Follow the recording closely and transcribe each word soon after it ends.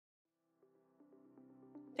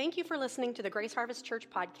Thank you for listening to the Grace Harvest Church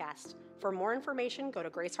podcast. For more information, go to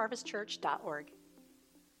graceharvestchurch.org.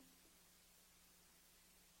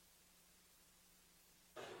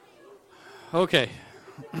 Okay.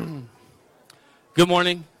 Good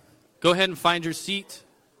morning. Go ahead and find your seat.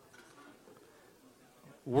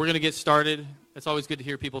 We're going to get started. It's always good to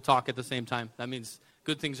hear people talk at the same time. That means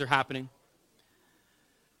good things are happening.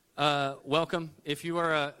 Welcome. If you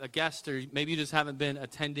are a guest or maybe you just haven't been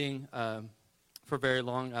attending for very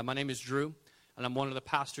long, my name is Drew, and I'm one of the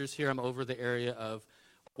pastors here. I'm over the area of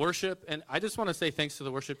worship, and I just want to say thanks to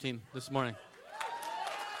the worship team this morning.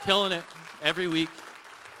 Killing it every week.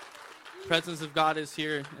 Presence of God is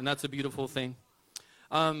here, and that's a beautiful thing.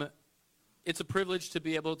 It's a privilege to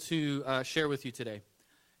be able to share with you today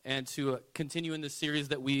and to continue in this series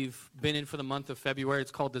that we've been in for the month of February.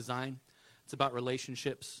 It's called Design. It's about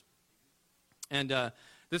relationships. And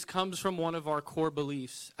this comes from one of our core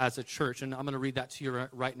beliefs as a church, and I'm going to read that to you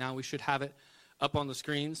right now. We should have it up on the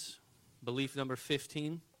screens. Belief number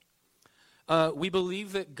 15. We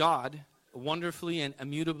believe that God wonderfully and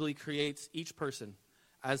immutably creates each person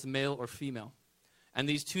as male or female. And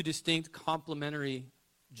these two distinct complementary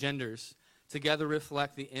genders together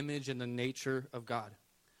reflect the image and the nature of God.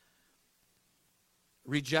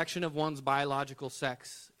 Rejection of one's biological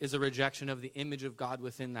sex is a rejection of the image of God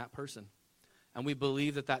within that person. And we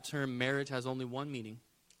believe that that term marriage has only one meaning: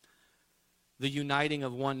 the uniting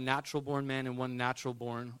of one natural-born man and one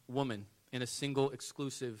natural-born woman in a single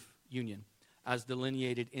exclusive union, as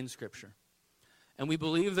delineated in Scripture. And we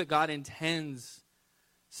believe that God intends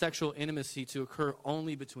sexual intimacy to occur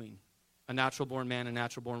only between a natural-born man and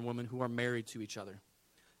natural-born woman who are married to each other.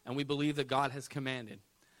 And we believe that God has commanded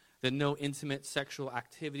that no intimate sexual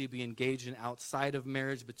activity be engaged in outside of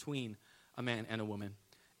marriage between a man and a woman.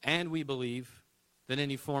 And we believe that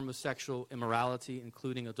any form of sexual immorality,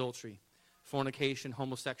 including adultery, fornication,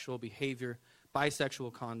 homosexual behavior,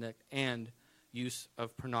 bisexual conduct, and use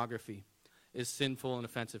of pornography is sinful and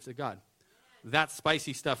offensive to God. That's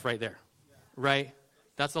spicy stuff right there, right?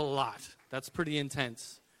 That's a lot. That's pretty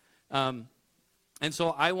intense. And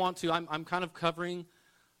so I'm kind of covering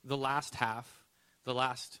the last half, the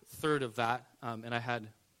last third of that. And I had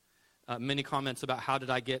many comments about how did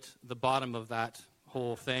I get the bottom of that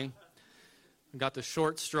whole thing. I got the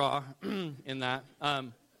short straw in that.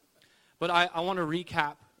 But I want to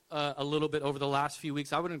recap a little bit over the last few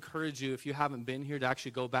weeks. I would encourage you, if you haven't been here, to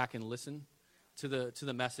actually go back and listen to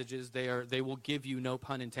the messages. They will give you, no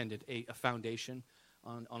pun intended, a foundation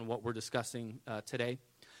on what we're discussing today.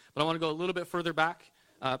 But I want to go a little bit further back.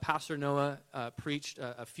 Pastor Noah preached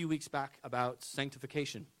a few weeks back about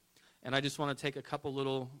sanctification. And I just want to take a couple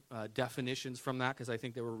little definitions from that because I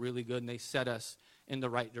think they were really good and they set us in the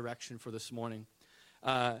right direction for this morning.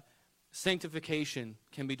 Sanctification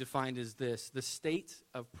can be defined as this: the state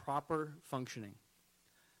of proper functioning.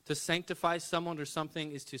 To sanctify someone or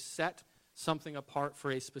something is to set something apart for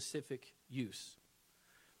a specific use.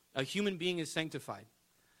 A human being is sanctified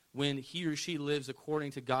when he or she lives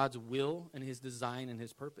according to God's will and his design and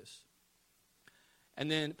his purpose. And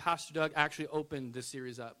then Pastor Doug actually opened this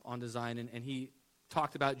series up on design, and he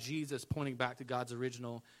talked about Jesus pointing back to God's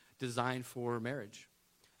original design for marriage,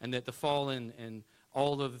 and that the fall and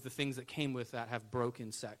all of the things that came with that have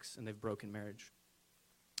broken sex and they've broken marriage.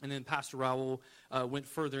 And then Pastor Raul went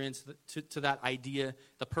further into to that idea,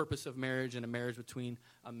 the purpose of marriage and a marriage between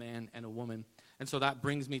a man and a woman. And so that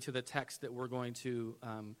brings me to the text that we're going to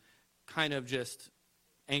kind of just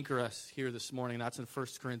anchor us here this morning. That's in 1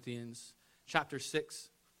 Corinthians chapter 6,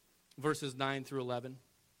 verses 9 through 11.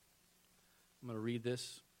 I'm going to read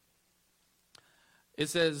this. It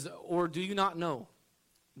says, "Or do you not know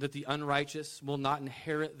that the unrighteous will not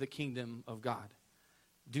inherit the kingdom of God?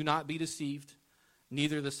 Do not be deceived.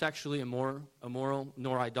 Neither the sexually immoral,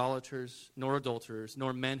 nor idolaters, nor adulterers,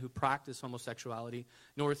 nor men who practice homosexuality,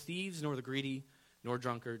 nor thieves, nor the greedy, nor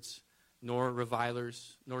drunkards, nor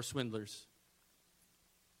revilers, nor swindlers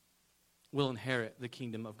will inherit the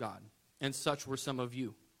kingdom of God. And such were some of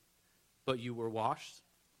you. But you were washed,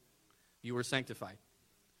 you were sanctified,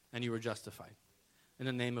 and you were justified in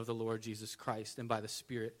the name of the Lord Jesus Christ and by the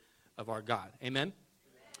Spirit of our God." Amen?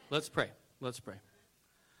 Let's pray. Let's pray.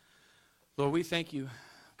 Lord, we thank you,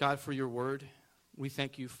 God, for your word. We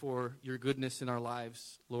thank you for your goodness in our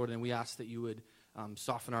lives, Lord, and we ask that you would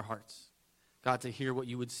soften our hearts, God, to hear what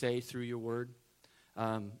you would say through your word.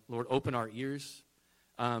 Lord, open our ears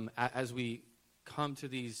as we come to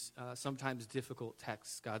these sometimes difficult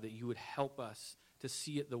texts, God, that you would help us to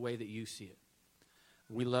see it the way that you see it.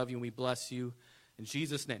 We love you and we bless you. In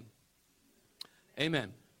Jesus' name,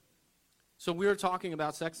 amen. So we were talking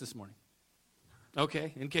about sex this morning.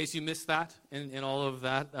 Okay, in case you missed that and all of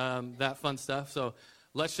that, that fun stuff. So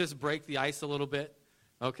let's just break the ice a little bit,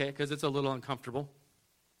 okay, because it's a little uncomfortable.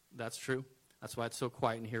 That's true. That's why it's so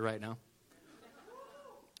quiet in here right now.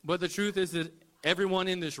 But the truth is that everyone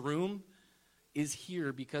in this room is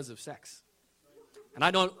here because of sex. And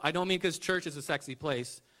I don't mean because church is a sexy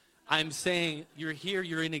place. I'm saying you're here,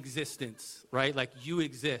 you're in existence, right? Like you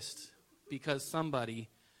exist because somebody.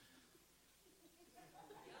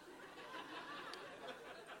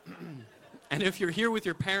 And if you're here with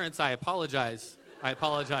your parents, I apologize.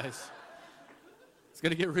 It's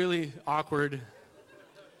going to get really awkward.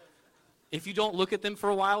 If you don't look at them for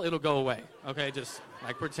a while, it'll go away. Okay, just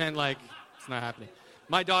like pretend like it's not happening.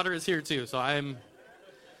 My daughter is here too, so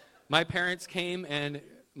my parents came and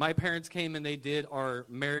they did our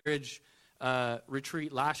marriage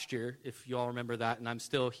retreat last year, if you all remember that, and I'm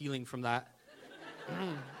still healing from that.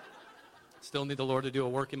 Still need the Lord to do a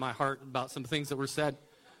work in my heart about some things that were said.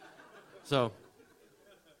 So,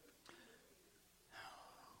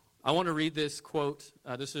 I want to read this quote.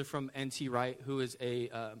 This is from N.T. Wright, who is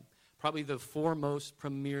probably the foremost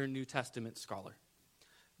premier New Testament scholar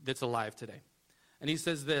that's alive today. And he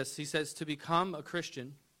says this. He says, to become a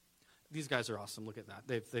Christian, these guys are awesome. Look at that.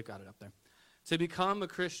 They've got it up there. To become a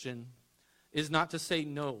Christian is not to say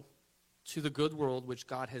no to the good world which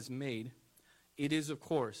God has made. It is, of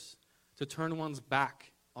course, to turn one's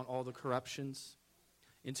back on all the corruptions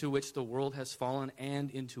into which the world has fallen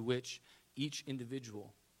and into which each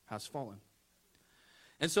individual has fallen.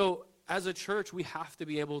 And so, as a church, we have to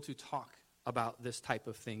be able to talk about this type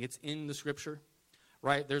of thing. It's in the scripture,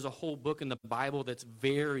 right? There's a whole book in the Bible that's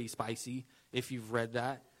very spicy, if you've read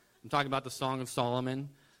that. I'm talking about the Song of Solomon.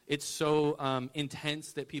 It's so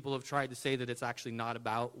intense that people have tried to say that it's actually not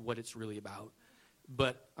about what it's really about.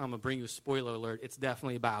 But I'm going to bring you a spoiler alert. It's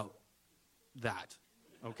definitely about that,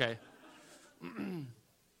 okay?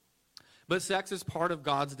 But sex is part of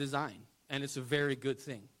God's design, and it's a very good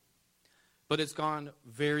thing. But it's gone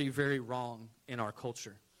very, very wrong in our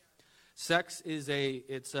culture. Sex is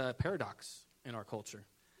it's a paradox in our culture.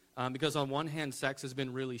 Because on one hand, sex has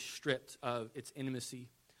been really stripped of its intimacy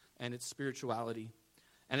and its spirituality.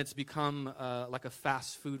 And it's become like a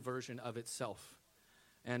fast food version of itself.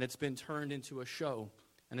 And it's been turned into a show.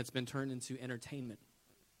 And it's been turned into entertainment.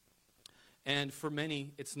 And for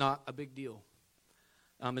many, it's not a big deal.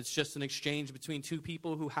 It's just an exchange between two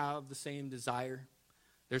people who have the same desire.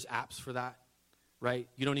 There's apps for that, right?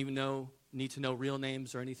 You don't even need to know real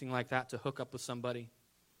names or anything like that to hook up with somebody.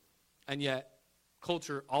 And yet,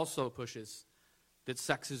 culture also pushes that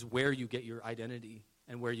sex is where you get your identity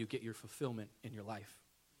and where you get your fulfillment in your life.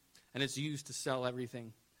 And it's used to sell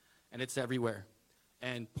everything, and it's everywhere.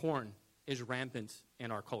 And porn is rampant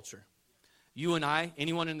in our culture. You and I,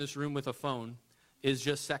 anyone in this room with a phone, is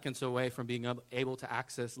just seconds away from being able to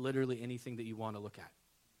access literally anything that you want to look at.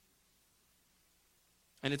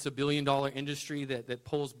 And it's a billion-dollar industry that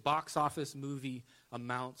pulls box office movie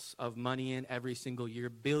amounts of money in every single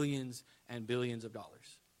year, billions and billions of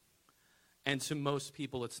dollars. And to most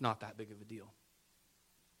people, it's not that big of a deal.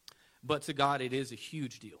 But to God, it is a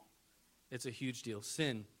huge deal. It's a huge deal.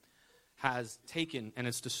 Sin has taken and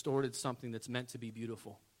it's distorted something that's meant to be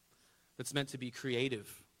beautiful, that's meant to be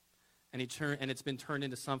creative. And it's been turned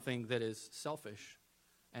into something that is selfish,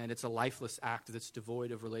 and it's a lifeless act that's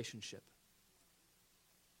devoid of relationship.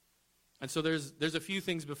 And so there's a few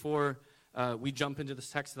things before we jump into this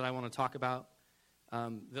text that I want to talk about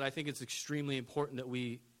that I think it's extremely important that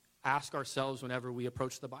we ask ourselves whenever we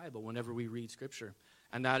approach the Bible, whenever we read Scripture.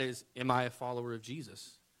 And that is, am I a follower of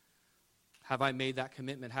Jesus? Have I made that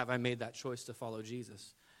commitment? Have I made that choice to follow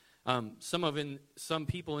Jesus? Some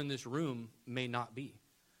people in this room may not be.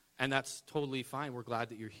 And that's totally fine. We're glad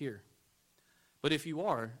that you're here. But if you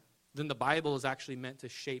are, then the Bible is actually meant to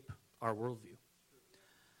shape our worldview.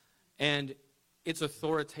 And it's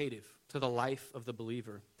authoritative to the life of the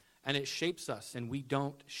believer. And it shapes us, and we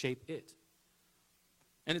don't shape it.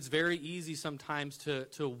 And it's very easy sometimes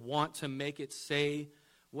to want to make it say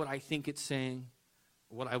what I think it's saying,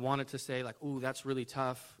 what I want it to say, like, ooh, that's really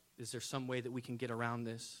tough. Is there some way that we can get around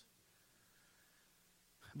this?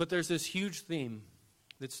 But there's this huge theme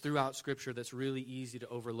that's throughout Scripture that's really easy to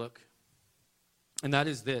overlook. And that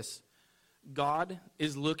is this. God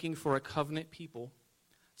is looking for a covenant people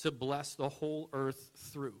to bless the whole earth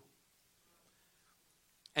through.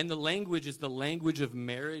 And the language is the language of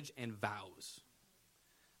marriage and vows.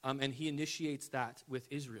 And he initiates that with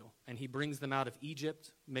Israel. And he brings them out of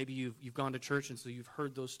Egypt. Maybe you've gone to church and so you've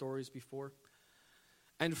heard those stories before.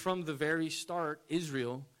 And from the very start,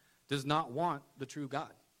 Israel does not want the true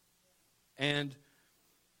God. And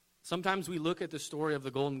Sometimes we look at the story of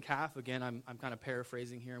the golden calf. Again, I'm kind of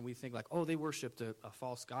paraphrasing here, and we think like, oh, they worshipped a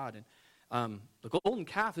false god. And the golden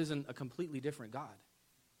calf isn't a completely different God.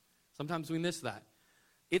 Sometimes we miss that.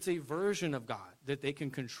 It's a version of God that they can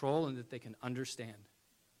control and that they can understand.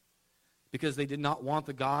 Because they did not want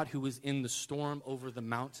the God who was in the storm over the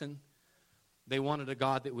mountain. They wanted a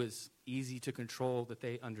God that was easy to control, that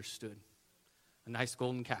they understood. A nice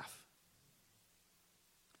golden calf.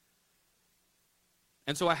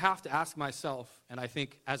 And so I have to ask myself, and I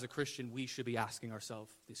think as a Christian we should be asking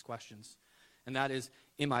ourselves these questions. And that is,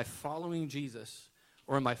 am I following Jesus,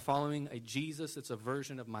 or am I following a Jesus that's a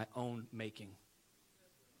version of my own making?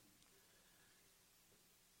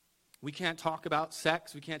 We can't talk about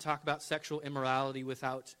sex, we can't talk about sexual immorality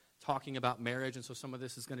without talking about marriage, and so some of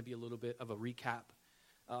this is going to be a little bit of a recap,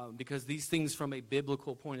 because these things from a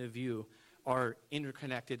biblical point of view are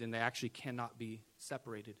interconnected and they actually cannot be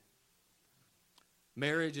separated.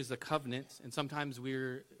 Marriage is a covenant, and sometimes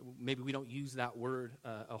maybe we don't use that word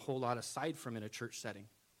a whole lot aside from in a church setting.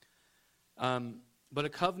 But a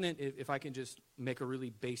covenant, if I can just make a really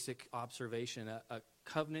basic observation, a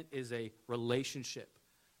covenant is a relationship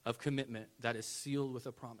of commitment that is sealed with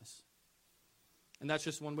a promise. And that's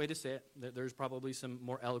just one way to say it. There's probably some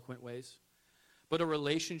more eloquent ways. But a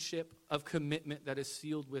relationship of commitment that is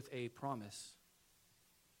sealed with a promise.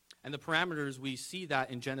 And the parameters, we see that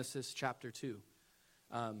in Genesis chapter 2.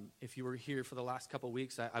 If you were here for the last couple of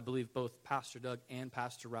weeks, I believe both Pastor Doug and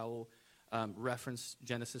Pastor Raul referenced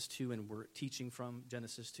Genesis 2 and were teaching from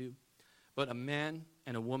Genesis 2. But a man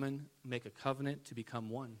and a woman make a covenant to become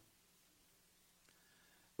one.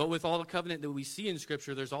 But with all the covenant that we see in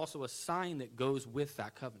Scripture, there's also a sign that goes with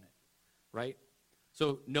that covenant, right?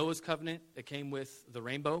 So Noah's covenant, it came with the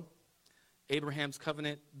rainbow. Abraham's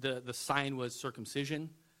covenant, the sign was circumcision.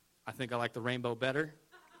 I think I like the rainbow better.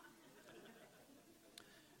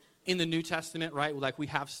 In the New Testament, right, like we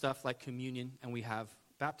have stuff like communion and we have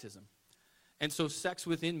baptism. And so sex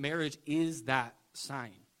within marriage is that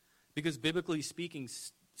sign. Because biblically speaking,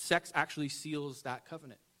 sex actually seals that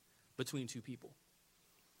covenant between two people.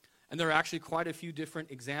 And there are actually quite a few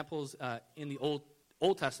different examples in the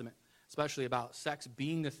Old Testament, especially about sex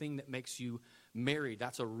being the thing that makes you married.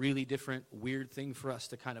 That's a really different, weird thing for us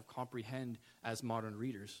to kind of comprehend as modern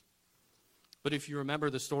readers. But if you remember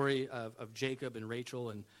the story of Jacob and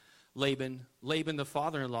Rachel and Laban, the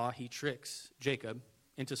father-in-law, he tricks Jacob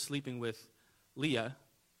into sleeping with Leah.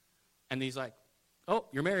 And he's like, oh,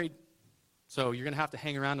 you're married, so you're going to have to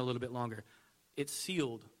hang around a little bit longer. It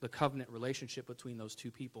sealed the covenant relationship between those two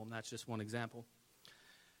people, and that's just one example.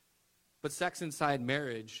 But sex inside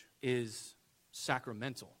marriage is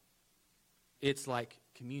sacramental. It's like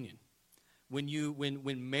communion.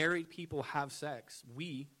 When married people have sex,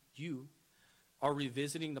 you are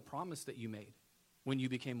revisiting the promise that you made when you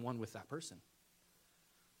became one with that person.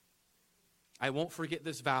 I won't forget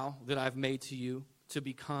this vow that I've made to you to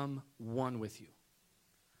become one with you.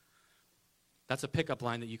 That's a pickup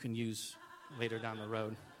line that you can use later down the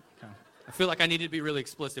road. Okay. I feel like I needed to be really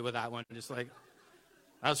explicit with that one. Just like,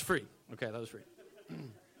 that was free. Okay, that was free.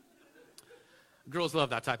 Girls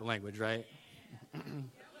love that type of language, right?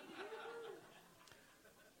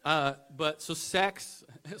 But so sex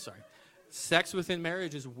within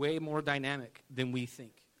marriage is way more dynamic than we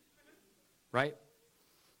think, right?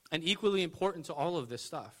 And equally important to all of this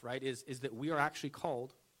stuff, right, is that we are actually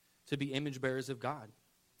called to be image bearers of God.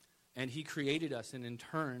 And he created us, and in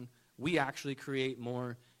turn, we actually create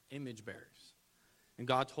more image bearers. And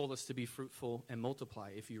God told us to be fruitful and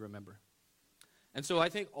multiply, if you remember. And so I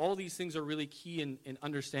think all these things are really key in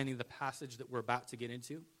understanding the passage that we're about to get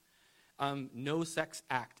into. No sex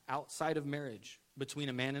act outside of marriage between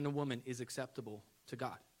a man and a woman is acceptable to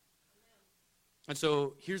God. And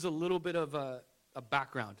so here's a little bit of a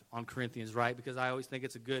background on Corinthians, right? Because I always think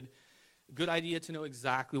it's a good idea to know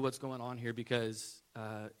exactly what's going on here, because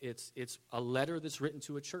it's a letter that's written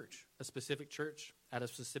to a church, a specific church at a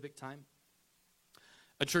specific time.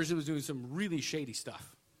 A church that was doing some really shady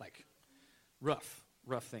stuff, like rough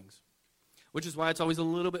things. Which is why it's always a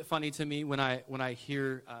little bit funny to me when I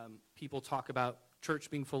hear people talk about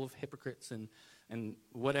church being full of hypocrites and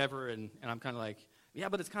whatever, and I'm kind of like, yeah,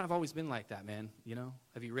 but it's kind of always been like that, man. You know,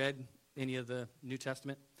 have you read any of the New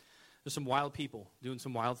Testament? There's some wild people doing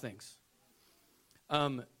some wild things.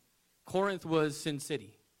 Corinth was Sin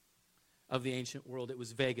City of the ancient world. It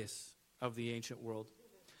was Vegas of the ancient world.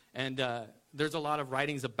 And there's a lot of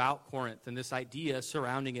writings about Corinth and this idea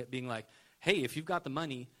surrounding it being like, hey, if you've got the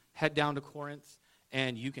money, head down to Corinth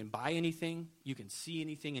and you can buy anything, you can see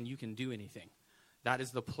anything, and you can do anything. That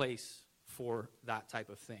is the place for that type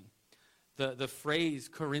of thing. The phrase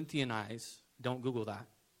Corinthianize, don't Google that,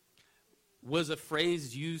 was a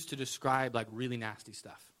phrase used to describe like really nasty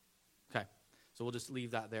stuff. Okay, so we'll just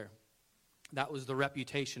leave that there. That was the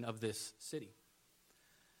reputation of this city.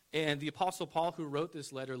 And the Apostle Paul, who wrote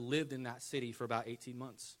this letter, lived in that city for about 18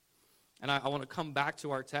 months. And I want to come back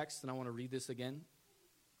to our text, and I want to read this again.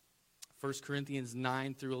 1 Corinthians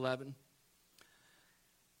 9 through 11.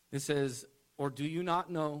 It says, "Or do you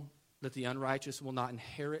not know that the unrighteous will not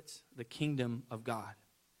inherit the kingdom of God?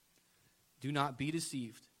 Do not be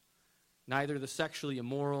deceived. Neither the sexually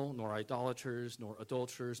immoral, nor idolaters, nor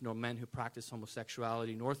adulterers, nor men who practice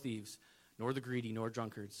homosexuality, nor thieves, nor the greedy, nor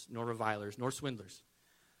drunkards, nor revilers, nor swindlers,"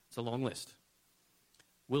 it's a long list,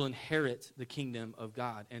 "will inherit the kingdom of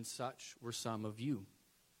God. And such were some of you.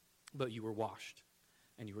 But you were washed,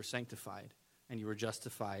 and you were sanctified, and you were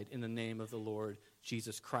justified in the name of the Lord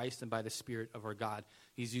Jesus Christ and by the Spirit of our God."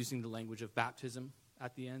 He's using the language of baptism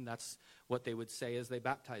at the end. That's what they would say as they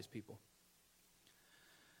baptize people.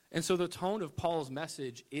 And so the tone of Paul's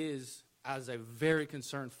message is as a very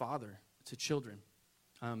concerned father to children.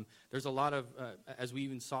 There's a lot of, as we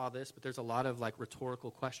even saw this, but there's a lot of like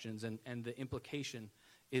rhetorical questions, and the implication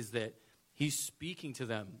is that he's speaking to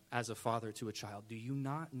them as a father to a child. Do you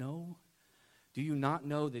not know? Do you not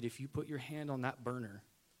know that if you put your hand on that burner,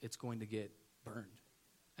 it's going to get burned?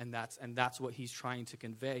 And that's what he's trying to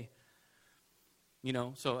convey. You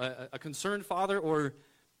know, so a concerned father, or,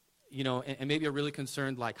 you know, and maybe a really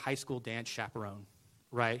concerned like high school dance chaperone,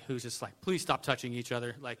 right? Who's just like, please stop touching each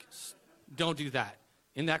other. Like, don't do that.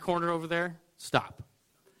 In that corner over there, stop.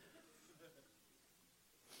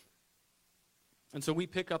 And so we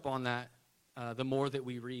pick up on that the more that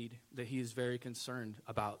we read, that he is very concerned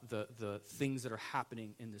about the things that are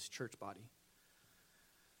happening in this church body.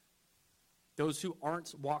 Those who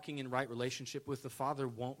aren't walking in right relationship with the Father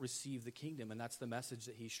won't receive the kingdom, and that's the message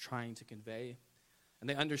that he's trying to convey. And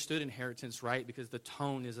they understood inheritance, right, because the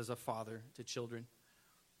tone is as a father to children.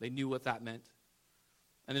 They knew what that meant.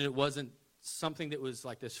 And then it wasn't something that was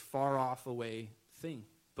like this far off away thing,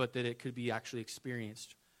 but that it could be actually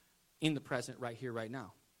experienced in the present, right here, right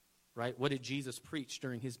now. Right? What did Jesus preach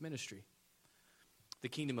during his ministry? The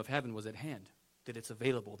kingdom of heaven was at hand, that it's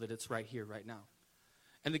available, that it's right here, right now.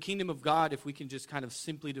 And the kingdom of God, if we can just kind of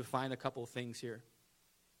simply define a couple of things here.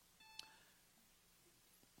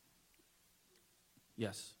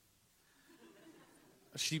 Yes.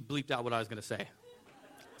 She bleeped out what I was going to say.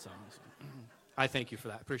 So I thank you for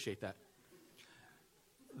that. Appreciate that.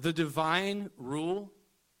 The divine rule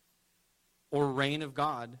or reign of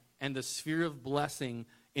God and the sphere of blessing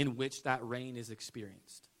in which that reign is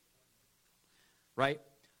experienced. Right?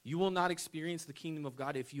 You will not experience the kingdom of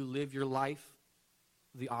God if you live your life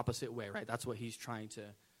the opposite way, right? That's what he's trying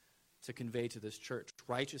to convey to this church.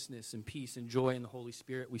 Righteousness and peace and joy in the Holy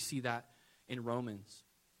Spirit. We see that in Romans.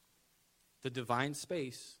 The divine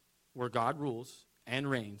space where God rules and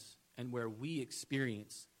reigns and where we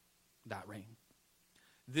experience that reign.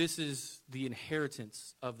 This is the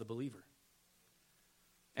inheritance of the believer.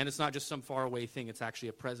 And it's not just some faraway thing. It's actually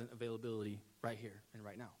a present availability right here and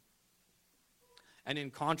right now. And in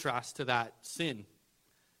contrast to that, sin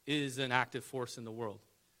is an active force in the world,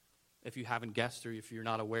 if you haven't guessed or if you're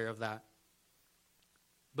not aware of that.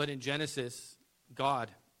 But in Genesis, God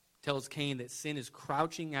tells Cain that sin is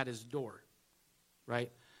crouching at his door,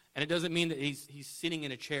 right? And it doesn't mean that he's sitting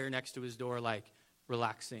in a chair next to his door, like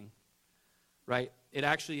relaxing, right? It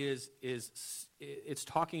actually it's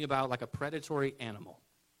talking about like a predatory animal.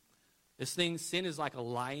 This thing, sin is like a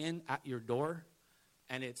lion at your door,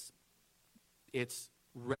 and it's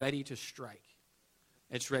ready to strike.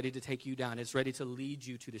 It's ready to take you down. It's ready to lead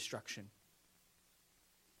you to destruction.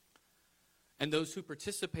 And those who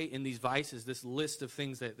participate in these vices, this list of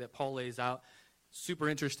things that Paul lays out, super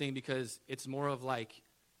interesting because it's more of like,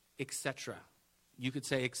 etc. You could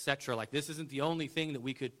say etc. Like this isn't the only thing that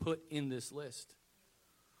we could put in this list.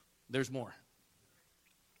 There's more.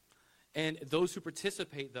 And those who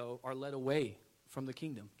participate, though, are led away from the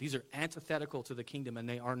kingdom. These are antithetical to the kingdom, and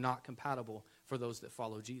they are not compatible for those that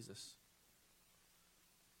follow Jesus.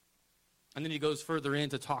 And then he goes further in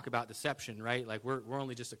to talk about deception, right? Like we're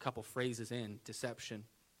only just a couple phrases in deception.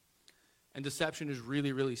 And deception is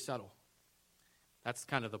really, really subtle. That's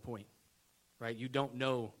kind of the point, right? You don't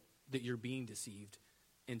know that you're being deceived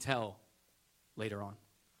until later on.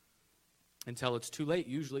 Until it's too late,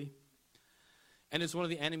 usually. And it's one of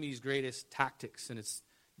the enemy's greatest tactics, and it's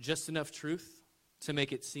just enough truth to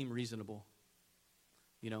make it seem reasonable.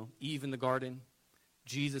 You know, Eve in the garden,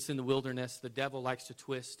 Jesus in the wilderness. The devil likes to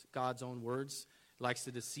twist God's own words, likes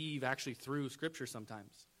to deceive actually through Scripture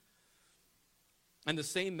sometimes. And the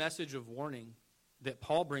same message of warning that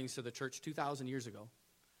Paul brings to the church 2,000 years ago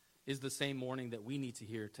is the same warning that we need to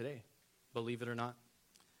hear today. believe it or not.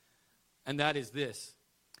 And that is this: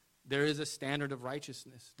 there is a standard of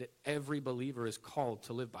righteousness that every believer is called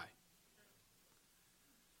to live by.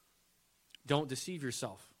 Don't deceive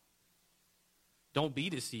yourself. Don't be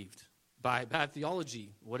deceived by bad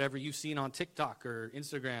theology, whatever you've seen on TikTok or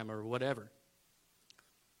Instagram or whatever.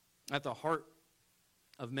 At the heart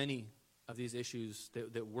of many of these issues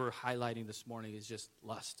that we're highlighting this morning is just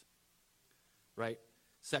lust, right?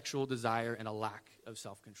 Sexual desire and a lack of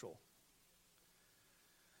self-control.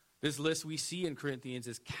 This list we see in Corinthians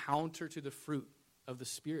is counter to the fruit of the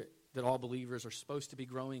Spirit that all believers are supposed to be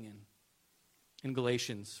growing in. In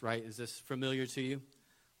Galatians, right? Is this familiar to you?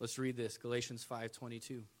 Let's read this. Galatians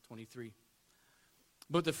 5:22, 23.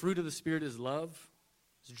 But the fruit of the Spirit is love,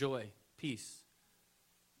 is joy, peace,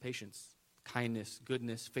 patience, kindness,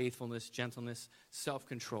 goodness, faithfulness, gentleness,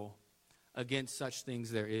 self-control. Against such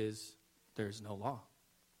things there is no law.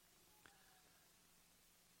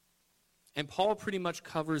 And Paul pretty much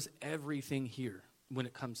covers everything here when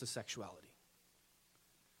it comes to sexuality.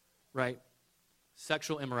 Right?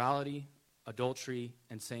 Sexual immorality, adultery,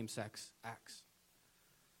 and same-sex acts.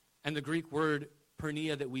 And the Greek word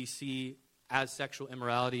porneia that we see as sexual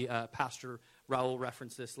immorality, Pastor Raul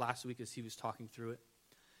referenced this last week as he was talking through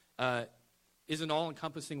it, is an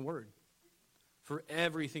all-encompassing word for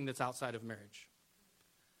everything that's outside of marriage.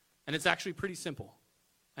 And it's actually pretty simple,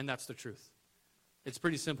 and that's the truth. It's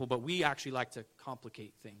pretty simple, but we actually like to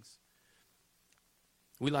complicate things.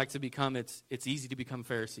 We like to become, it's easy to become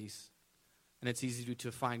Pharisees, and it's easy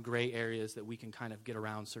to find gray areas that we can kind of get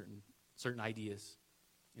around certain ideas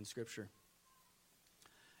in Scripture.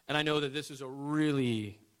 And I know that this is a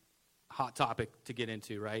really hot topic to get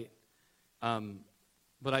into, right?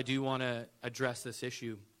 But I do want to address this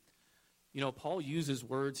issue. You know, Paul uses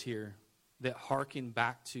words here that harken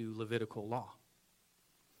back to Levitical law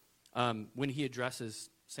when he addresses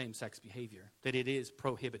same-sex behavior, that it is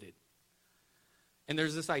prohibited. And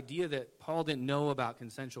there's this idea that Paul didn't know about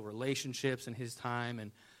consensual relationships in his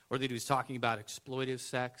time, or that he was talking about exploitive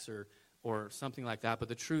sex or something like that. But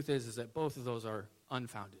the truth is that both of those are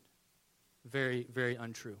unfounded. Very, very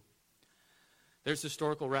untrue. There's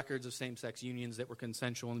historical records of same-sex unions that were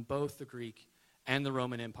consensual in both the Greek and the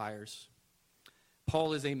Roman empires.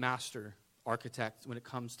 Paul is a master architect when it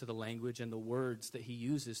comes to the language and the words that he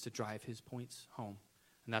uses to drive his points home.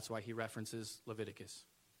 And that's why he references Leviticus.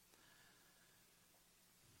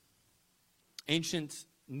 Ancient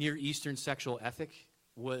Near Eastern sexual ethic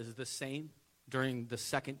was the same during the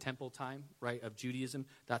Second Temple time, right, of Judaism.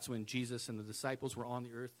 That's when Jesus and the disciples were on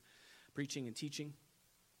the earth preaching and teaching.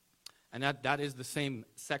 And that is the same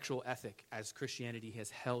sexual ethic as Christianity has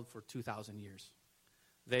held for 2,000 years.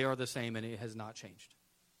 They are the same, and it has not changed.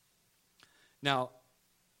 Now,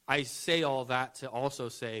 I say all that to also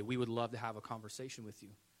say we would love to have a conversation with you.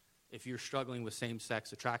 If you're struggling with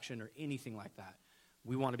same-sex attraction or anything like that,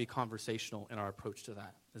 we want to be conversational in our approach to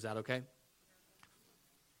that. Is that okay?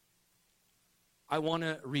 I want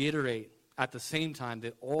to reiterate at the same time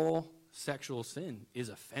that all sexual sin is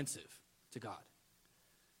offensive to God.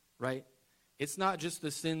 Right? It's not just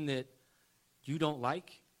the sin that you don't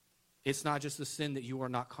like. It's not just the sin that you are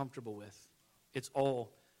not comfortable with. It's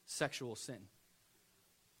all sexual sin.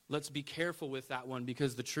 Let's be careful with that one,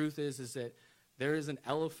 because the truth is that there is an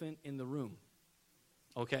elephant in the room.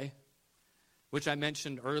 Okay? Which I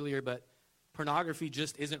mentioned earlier, but pornography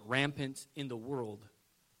just isn't rampant in the world.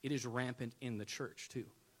 It is rampant in the church too.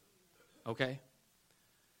 Okay?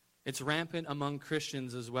 It's rampant among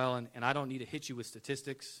Christians as well, and I don't need to hit you with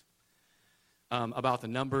statistics about the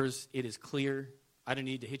numbers. It is clear. I don't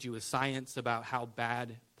need to hit you with science about how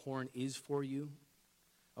bad porn is for you.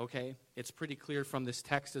 Okay? It's pretty clear from this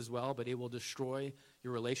text as well, but it will destroy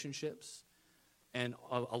your relationships and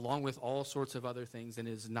along with all sorts of other things, and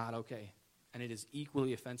it is not okay. And it is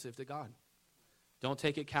equally offensive to God. Don't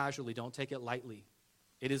take it casually. Don't take it lightly.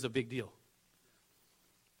 It is a big deal.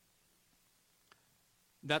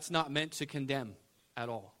 That's not meant to condemn at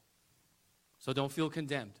all. So don't feel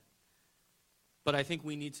condemned. But I think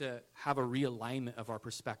we need to have a realignment of our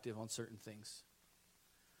perspective on certain things.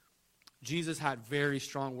 Jesus had very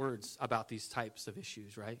strong words about these types of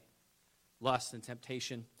issues, right? Lust and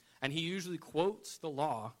temptation. And he usually quotes the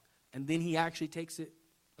law, and then he actually takes it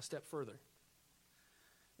a step further.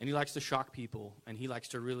 And he likes to shock people, and he likes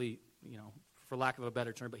to really, for lack of a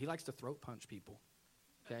better term, but he likes to throat punch people,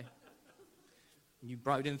 okay? You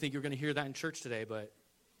probably didn't think you were going to hear that in church today, but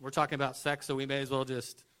we're talking about sex, so we may as well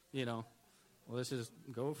just, let's just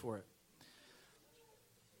go for it.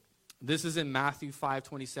 This is in Matthew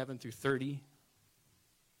 5:27 through 30.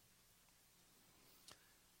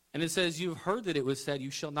 And it says, "You've heard that it was said, 'You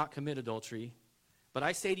shall not commit adultery.' But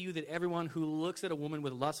I say to you that everyone who looks at a woman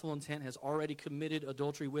with lustful intent has already committed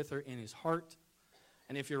adultery with her in his heart.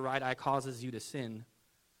 And if your right eye causes you to sin,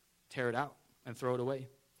 tear it out and throw it away.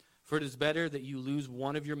 For it is better that you lose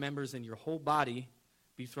one of your members than your whole body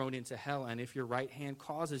be thrown into hell. And if your right hand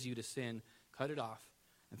causes you to sin, cut it off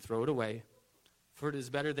and throw it away. For it is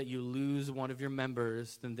better that you lose one of your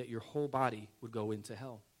members than that your whole body would go into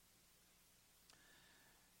hell.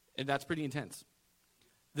 And that's pretty intense.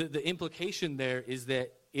 The implication there is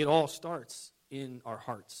that it all starts in our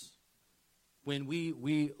hearts. When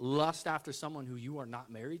we lust after someone who you are not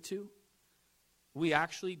married to, we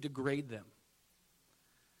actually degrade them.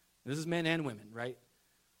 This is men and women, right?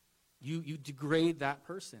 You degrade that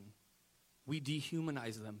person. We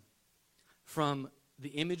dehumanize them from the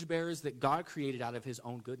image bearers that God created out of his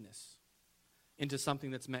own goodness into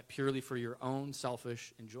something that's meant purely for your own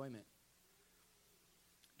selfish enjoyment.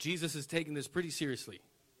 Jesus is taking this pretty seriously,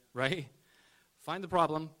 right? Find the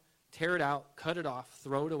problem, tear it out, cut it off,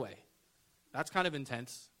 throw it away. That's kind of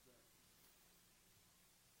intense.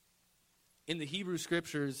 In the Hebrew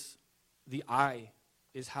scriptures, the eye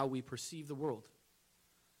is how we perceive the world.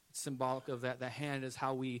 It's symbolic of that. The hand is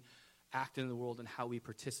how we act in the world and how we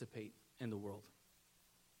participate in the world.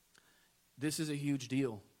 This is a huge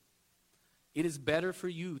deal. It is better for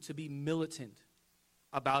you to be militant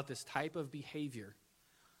about this type of behavior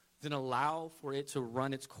than allow for it to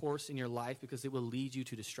run its course in your life, because it will lead you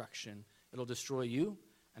to destruction. It'll destroy you,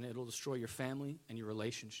 and it'll destroy your family and your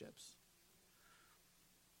relationships.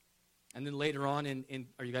 And then later on in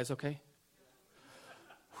are you guys okay?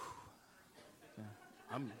 Yeah,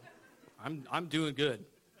 I'm doing good.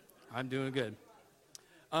 I'm doing good.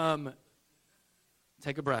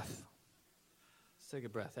 Take a breath. Let's take a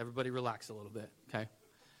breath. Everybody relax a little bit, okay?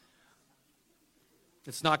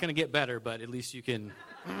 It's not going to get better, but at least you can.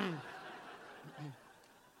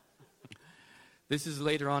 This is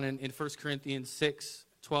later on in 1 Corinthians 6,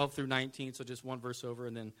 12 through 19, so just one verse over,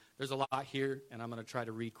 and then there's a lot here, and I'm going to try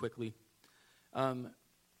to read quickly.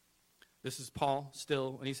 This is Paul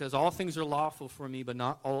still, and he says, all things are lawful for me, but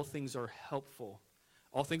not all things are helpful.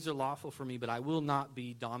 All things are lawful for me, but I will not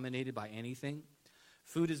be dominated by anything.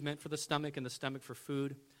 Food is meant for the stomach, and the stomach for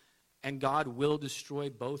food, and God will destroy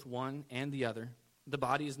both one and the other. The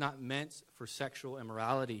body is not meant for sexual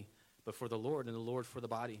immorality, but for the Lord, and the Lord for the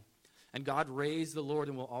body. And God raised the Lord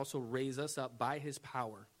and will also raise us up by his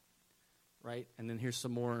power. Right? And then here's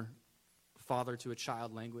some more father to a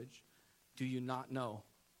child language. Do you not know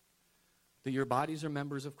that your bodies are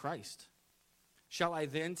members of Christ? Shall I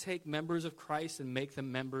then take members of Christ and make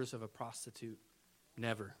them members of a prostitute?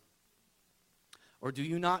 Never. Or do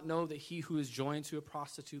you not know that he who is joined to a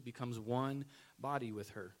prostitute becomes one body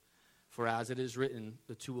with her? For as it is written,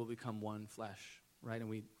 the two will become one flesh. Right? And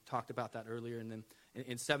we talked about that earlier. And then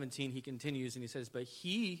in 17, he continues and he says, but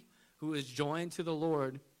he who is joined to the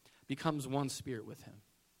Lord becomes one spirit with him.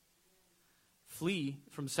 Flee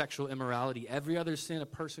from sexual immorality. Every other sin a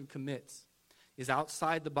person commits is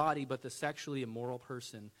outside the body, but the sexually immoral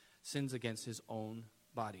person sins against his own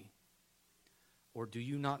body. Or do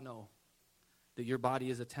you not know that your body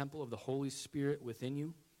is a temple of the Holy Spirit within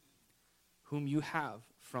you, whom you have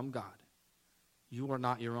from God? You are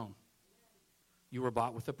not your own. You were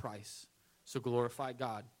bought with a price, so glorify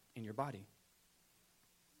God in your body.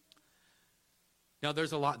 Now,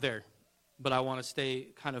 there's a lot there, but I want to stay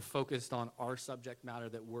kind of focused on our subject matter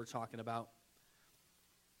that we're talking about.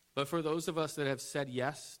 But for those of us that have said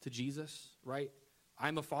yes to Jesus, right?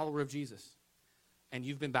 I'm a follower of Jesus, and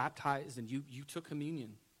you've been baptized, and you took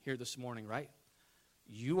communion here this morning, right?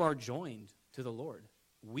 You are joined to the Lord.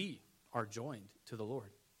 We are joined to the Lord.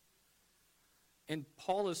 And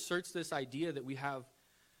Paul asserts this idea that we have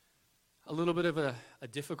a little bit of a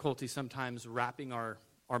difficulty sometimes wrapping our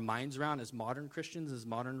minds around as modern Christians, as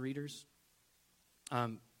modern readers.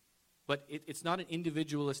 But it's not an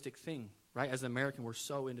individualistic thing, right? As an American, we're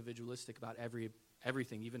so individualistic about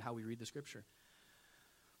everything, even how we read the Scripture.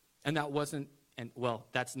 And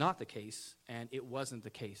that's not the case, and it wasn't the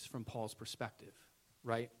case from Paul's perspective,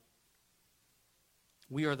 right?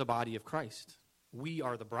 We are the body of Christ. We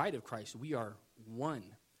are the bride of Christ. We are one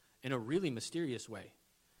in a really mysterious way,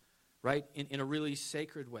 right? In a really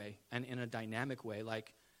sacred way and in a dynamic way,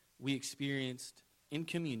 like we experienced in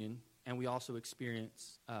communion and we also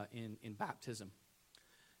experience in baptism.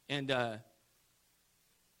 And I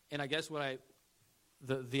guess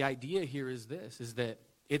the idea here is this, is that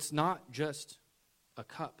it's not just a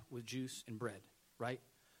cup with juice and bread, right?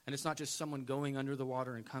 And it's not just someone going under the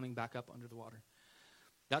water and coming back up under the water.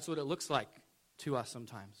 That's what it looks like to us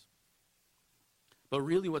sometimes. But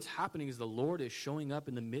really what's happening is the Lord is showing up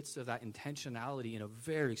in the midst of that intentionality in a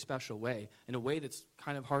very special way, in a way that's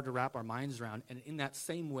kind of hard to wrap our minds around. And in that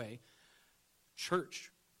same way, church,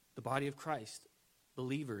 the body of Christ,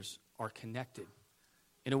 believers are connected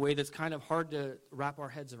in a way that's kind of hard to wrap our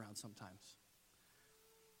heads around sometimes.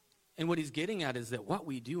 And what he's getting at is that what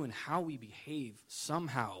we do and how we behave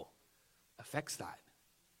somehow affects that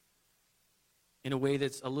in a way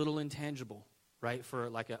that's a little intangible, right, for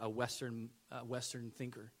like a Western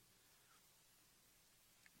thinker.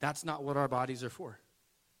 That's not what our bodies are for.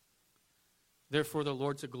 They're for the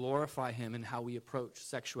Lord to glorify him in how we approach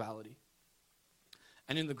sexuality.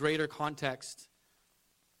 And in the greater context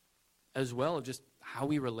as well of just how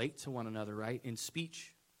we relate to one another, right, in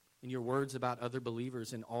speech, in your words about other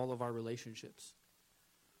believers, in all of our relationships.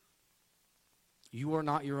 You are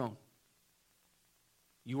not your own.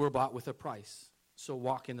 You were bought with a price. So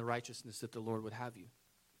walk in the righteousness that the Lord would have you.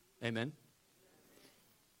 Amen.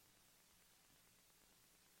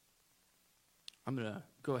 I'm going to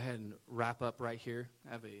go ahead and wrap up right here.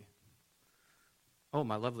 I have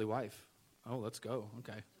my lovely wife. Oh, let's go.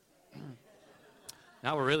 Okay.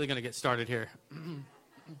 Now we're really going to get started here.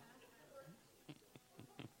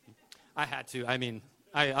 I had to. I mean,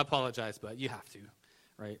 I apologize, but you have to,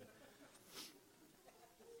 right?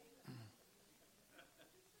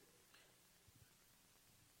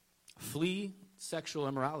 Flee sexual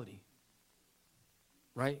immorality,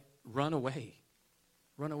 right? Run away.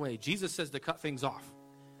 Run away. Jesus says to cut things off.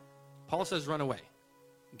 Paul says run away.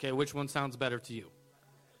 Okay, which one sounds better to you?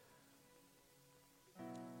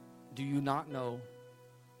 Do you not know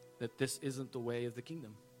that this isn't the way of the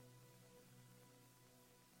kingdom?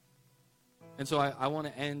 And so I want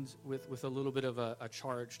to end with a little bit of a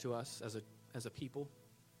charge to us as a people.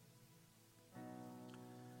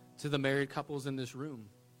 To the married couples in this room.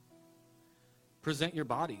 Present your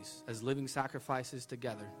bodies as living sacrifices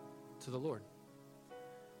together to the Lord.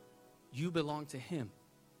 You belong to him,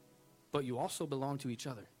 but you also belong to each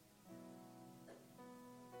other.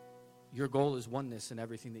 Your goal is oneness in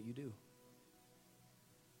everything that you do.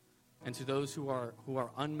 And to those who are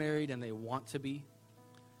unmarried and they want to be,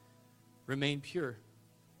 remain pure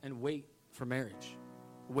and wait for marriage.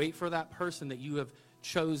 Wait for that person that you have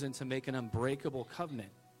chosen to make an unbreakable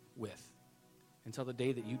covenant with until the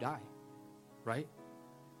day that you die. Right?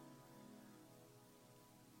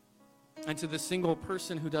 And to the single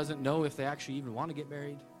person who doesn't know if they actually even want to get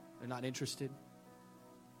married, they're not interested,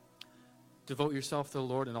 devote yourself to the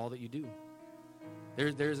Lord in all that you do.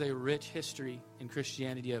 There's a rich history in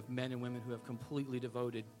Christianity of men and women who have completely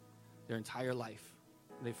devoted their entire life.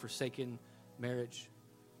 They've forsaken marriage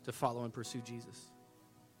to follow and pursue Jesus.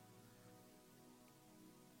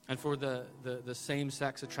 And for the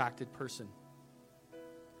same-sex attracted person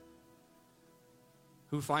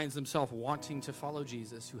who finds himself wanting to follow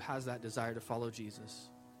Jesus, who has that desire to follow Jesus,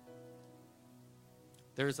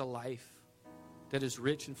 there is a life that is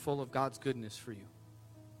rich and full of God's goodness for you.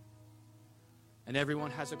 And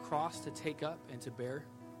everyone has a cross to take up and to bear.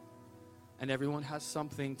 And everyone has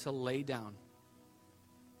something to lay down.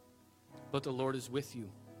 But the Lord is with you.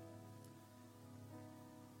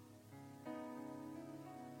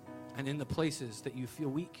 And in the places that you feel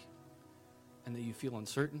weak and that you feel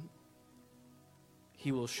uncertain,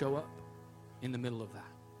 he will show up in the middle of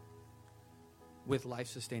that with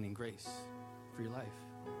life-sustaining grace for your life.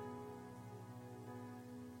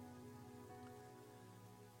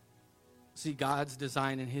 See, God's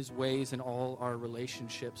design and his ways in all our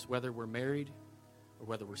relationships, whether we're married or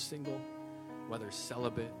whether we're single, whether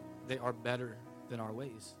celibate, they are better than our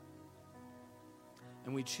ways.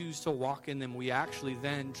 And we choose to walk in them. We actually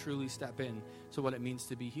then truly step in to what it means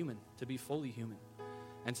to be human, to be fully human,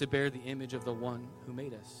 and to bear the image of the one who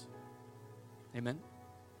made us. Amen?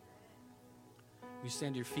 You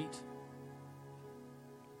stand to your feet.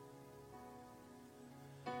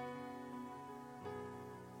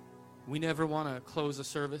 We never want to close a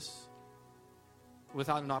service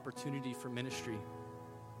without an opportunity for ministry.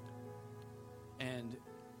 And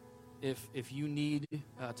if you need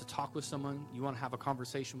to talk with someone, you want to have a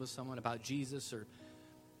conversation with someone about Jesus or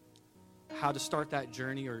how to start that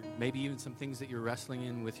journey, or maybe even some things that you're wrestling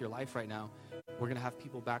in with your life right now, we're going to have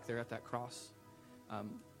people back there at that cross.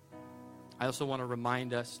 I also want to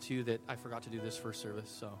remind us, too, that I forgot to do this first service,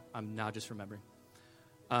 so I'm now just remembering.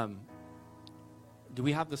 Do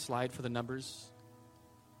we have the slide for the numbers?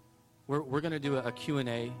 We're going to do a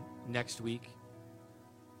Q&A next week.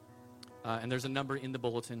 And there's a number in the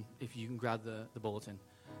bulletin, if you can grab the bulletin.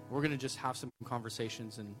 We're going to just have some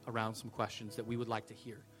conversations and around some questions that we would like to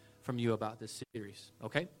hear from you about this series,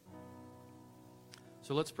 okay?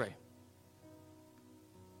 So let's pray.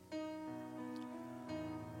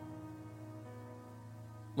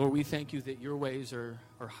 Lord, we thank you that your ways are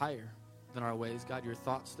higher than our ways. God, your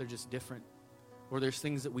thoughts, they're just different. Lord, there's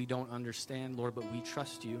things that we don't understand, Lord, but we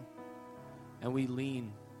trust you and we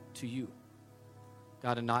lean to you.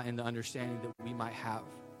 God, and not in the understanding that we might have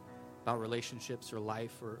about relationships or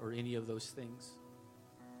life or any of those things.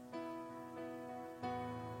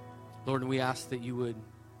 Lord, and we ask that you would,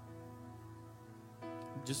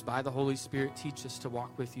 just by the Holy Spirit, teach us to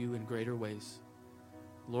walk with you in greater ways.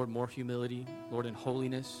 Lord, more humility. Lord, in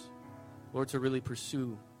holiness. Lord, to really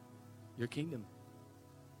pursue your kingdom.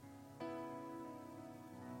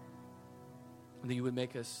 And that you would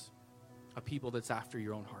make us a people that's after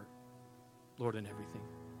your own heart. Lord, in everything.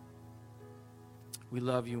 We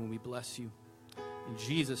love you and we bless you. In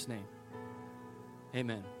Jesus' name,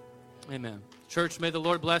 amen. Amen. Church, may the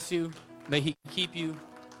Lord bless you. May he keep you.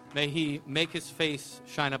 May he make his face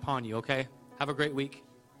shine upon you, okay? Have a great week.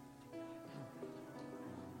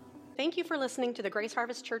 Thank you for listening to the Grace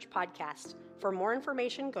Harvest Church podcast. For more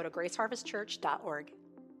information, go to graceharvestchurch.org.